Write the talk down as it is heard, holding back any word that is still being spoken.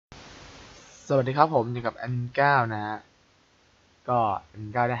สวัสดีครับผมอยู่กับแอดมินก้านะฮะก็แอดมิ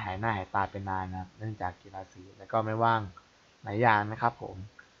นก้าได้หายหน้าหายตาเป็นนานนะเนื่องจากกีฬาสีแล้วก็ไม่ว่างหลายอย่างนะครับผม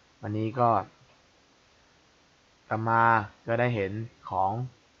วันนี้ก็กลับมาก็ได้เห็นของ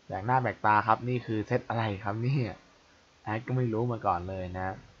แปลกหน้าแปลกตาครับนี่คือเซตอะไรครับนี่แอดก็ไม่รู้มาก่อนเลยน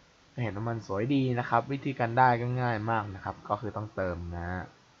ะเห็นว่ามันสวยดีนะครับวิธีการได้ก็ง่ายมากนะครับก็คือต้องเติมนะ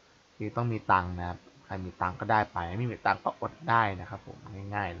คือต้องมีตังค์นะครับใครมีตังค์ก็ได้ไปไม่มีตังค์ก็อดได้นะครับผม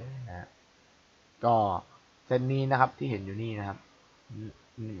ง่ายๆเลยนะก็เซตนี้นะครับที่เห็นอยู่นี่นะครับ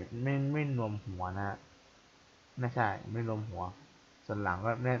ไม่รวมหัวนะ ไม่ใช่ไม่รวมหัวส่วนหลัง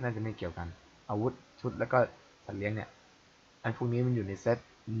ก็น่าจะไม่เกี่ยวกันอาวุธชุดแล้วก็สัตว์เลี้ยงเนี่ยอันพวกนี้มันอยู่ในเซต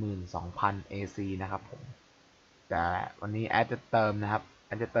12,000 AC นะครับผมแต่วันนี้แอดจะเติมนะครับแ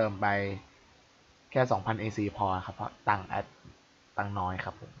อดจะเติมไปแค่ 2,000 AC พอครับเพราะตังแอดตังน้อยค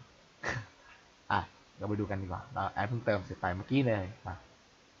รับผมอ่ะเราไปดูกันดีกว่าเราแอดเพิ่งเติมเสร็จไปเมื่อกี้เลยมา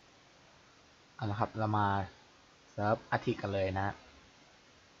เอาละครับเรามาเซิร์ฟอาทิตย์กันเลยนะ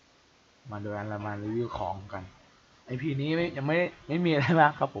มาดูกันเรามารีวิวของกันไอพีนี้ยังไม่มีอะไรมา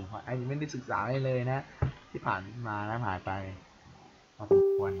กครับผมไอไม่ได้ศึกษาเลยนะที่ผ่านมานะผ่านไปพอสม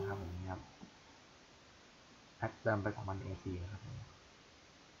ควรนะครับผมครับแอดเติมไป2,000 AC ครับผม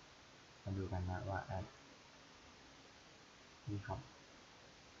มาดูกันนะว่าแอดนี่ครับ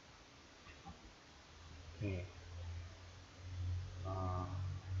โอเค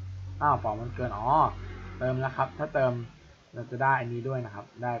ฟองมันเกินเติมแล้วครับถ้าเติมเราจะได้อันนี้ด้วยนะครับ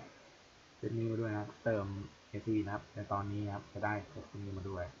ได้เซตนี้มาด้วยนะเติม AC นะครับในตอนนี้นะครับจะได้เซตนี้มา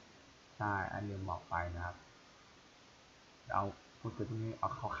ด้วยใช่อันลืมบอกไปนะครับเอาพวกเซตนี้เอา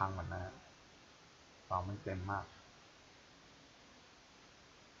เข้าคลังก่อนนะฟองมันเต็มมาก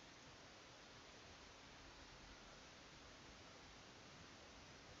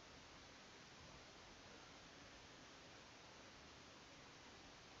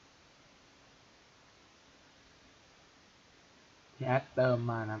ที่แอดเติม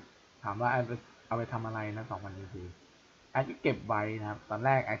มานะถามว่าแอดเอาไปทำอะไรนะ2,000 AC แอดก็เก็บไว้นะครับตอนแร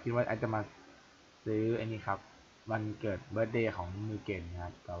กแอดคิดว่าแอดจะมาซื้อไอ้นี่ครับวันเกิดเบิร์ธเดย์ของนิวเกตนะค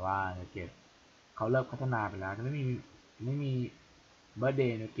รับแต่ว่านิวเกตเขาเลิกพัฒนาไปแล้วจะไม่มีเบิร์ธเด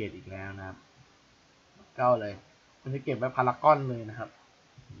ย์นิวเกตอีกแล้วนะครับก็เลยมันจะเก็บไว้พารากอนเลยนะครับ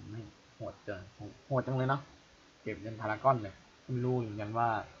ไม่โหดจังเลยเนาะเก็บยันพารากอนเลยไม่รู้เหมือนกันว่า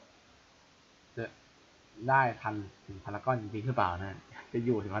จะได้ทันถึงพารากอนจริงหรือเปล่านะจะอ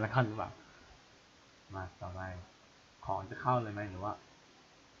ยู่ถึงพารากอนหรือเปล่ามาต่อไปของจะเข้าเลยไหมหรือว่า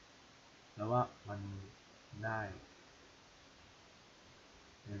แล้วว่ามันได้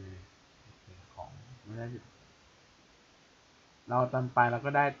ของไม่ได้เราตอนไปเราก็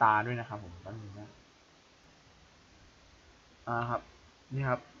ได้ตาด้วยนะครับผมตอนนี้นะครับนี่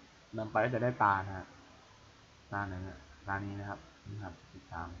ครับนำไปจะได้ตานะฮะตาไหนนะตานี้นะครับนี่ครับติด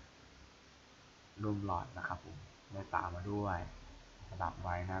ตามรูมหลอดนะครับผมได้ตามาด้วยระดับไ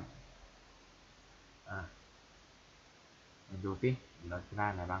ว้นะครับมาดูสิเราจะได้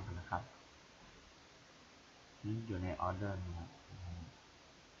อะไรบ้างกันนะครับนี่อยู่ในออเดอร์นะครับ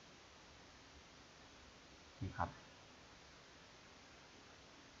นี่ครับ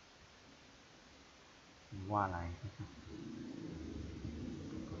ว่าอะไร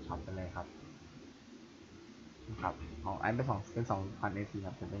กดช็อปไปเลยครับนี่ครับของไอ้เป็น2,000 AC ค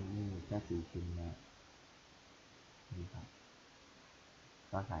รับจะเป็นนี่แค่4 ชิ้นนะนี่ครับ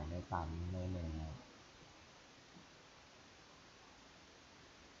ก็ใส่ได้ตามนี้เลยนะ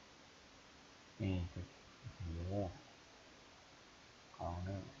นี่โอ้โหของเ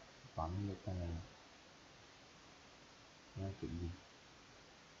นี่ยของนี่เยอะจังเลยน่ากินดี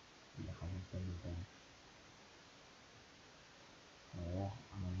เดี๋ยวเขาเป็นโอ้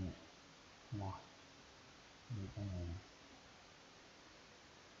อะไรเนี่ยว้าวนี่จังเลย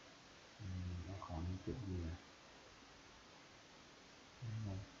เอาของนี่เก็บดีนะ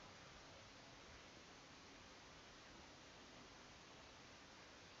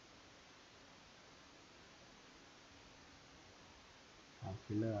เอา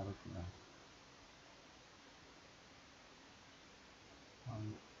คิลเลอร์ไปกินนะ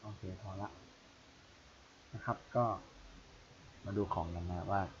โอเคพอละนะครับก็มาดูของกันนะ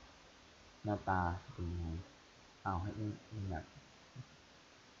ว่าหน้าตาเป็นยังไงเอาให้แบบ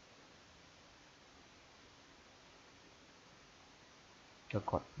ก็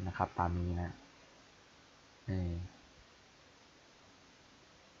กดนะครับตามนี้นะเออ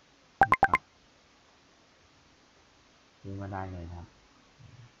ซื้อมาได้เลยครับ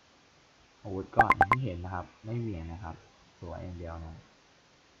อาวุธก็อย่างที่เห็นนะครับไม่เหวี่ยงนะครับสวยอย่างเดียวนะ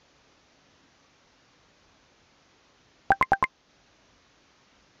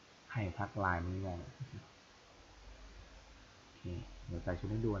ให้ทักไลน์นี้เลยโอเค นี่เดี๋ยวใส่ชุด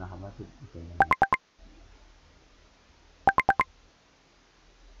ให้ดูนะครับว่าชุดเป็นยังไง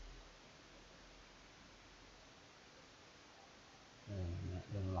เนี่ย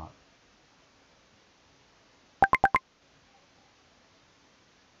เรื่องหลอด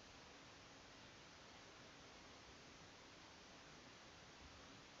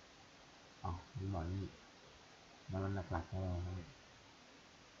อ๋อเรื่องหลอดนี่มันหลักๆให้เรานะ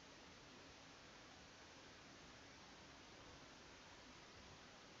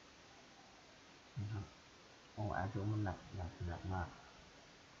ครับโอ้แอร์ชุดมันหนักมาก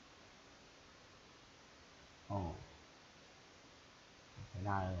โอ้ใช้ไ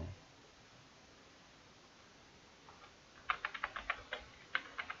ด้เลย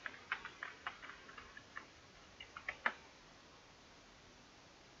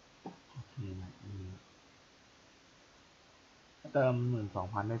นี่นะเติม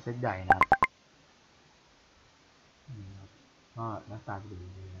12,000ได้เซตใหญ่นะครับนี่ครับก็หน้าตาเป็นอย่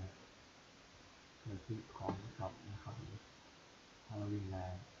างนี้นะในชุดของนะครับฮาโลวีนแล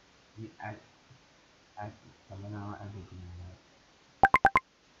นด์นี่แอดจำไม่ได้ว่าแอดเป็นยังไงนะ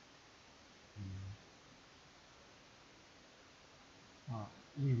ก็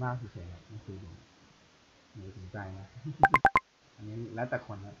นี่มากเฉยๆครับไม่คือหนูสนใจนะอันนี้แล้วแต่ค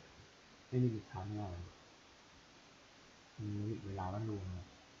นครับไม่มีจุดช้ำแน่เลยมีเวลาวันดูนะ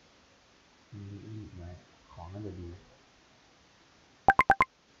มีไว้ของน่าจะดี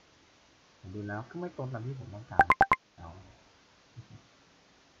ผมดูแล้วก็ไม่ตรงตามที่ผมต้องการเอา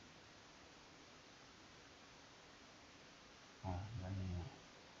แล้ว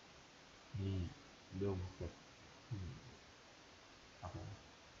นี่ดูเสร็จครับผม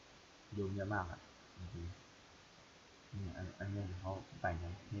ดูเยอะมากอ่ะจริงๆนี่อันนี้เขาแต่งกั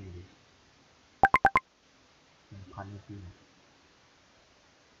นนี่ดี1,000นาที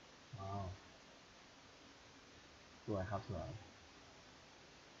ว้าวสวยครับสวย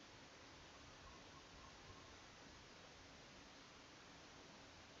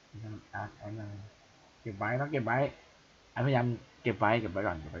ที่ทำอาร์ตไอ้นั่นเก็บไว้ต้องเก็บไว้พยายามเก็บไว้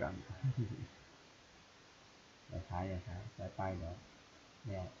ก่อนอย่าใช้ไปเดี๋ยวเ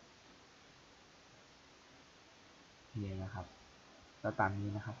นี่ยนี่นะครับแล้วตาม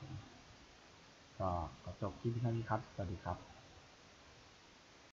นี้นะครับผมก็ขอจบที่เท่านี้ครับสวัสดีครับ